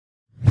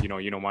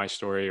you know my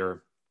story,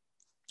 or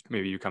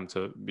maybe you come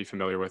to be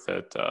familiar with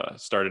it.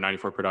 Started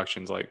NinetyFour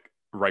Productions like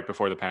right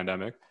before the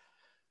pandemic.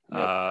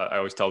 Yep. I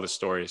always tell this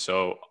story.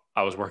 So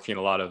I was working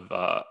a lot of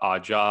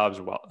odd jobs,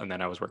 and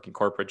then I was working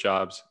corporate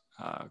jobs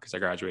because I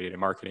graduated in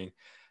marketing.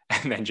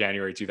 And then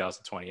January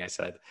 2020, I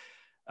said,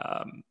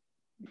 I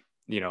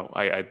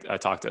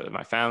talked to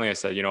my family. I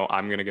said,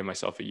 I'm going to give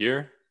myself a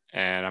year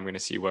and I'm going to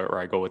see where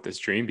I go with this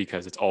dream,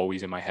 because it's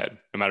always in my head.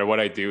 No matter what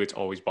I do, it's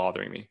always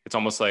bothering me. It's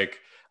almost like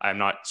I'm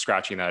not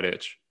scratching that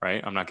itch,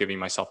 right? I'm not giving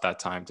myself that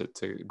time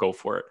to go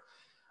for it.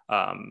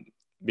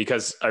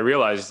 Because I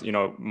realized,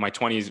 my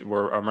 20s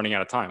I'm running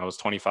out of time. I was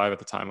 25 at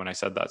the time when I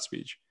said that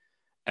speech.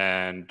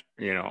 And,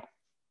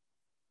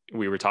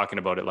 we were talking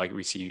about it, like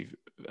we see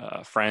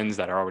friends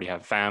that already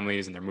have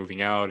families and they're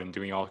moving out and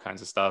doing all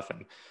kinds of stuff.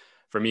 And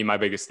for me, my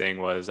biggest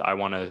thing was I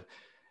want to,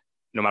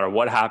 no matter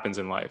what happens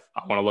in life,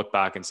 I want to look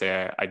back and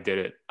say, I did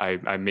it.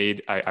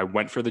 I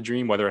went for the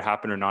dream, whether it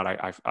happened or not.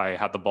 I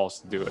had the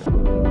balls to do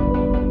it.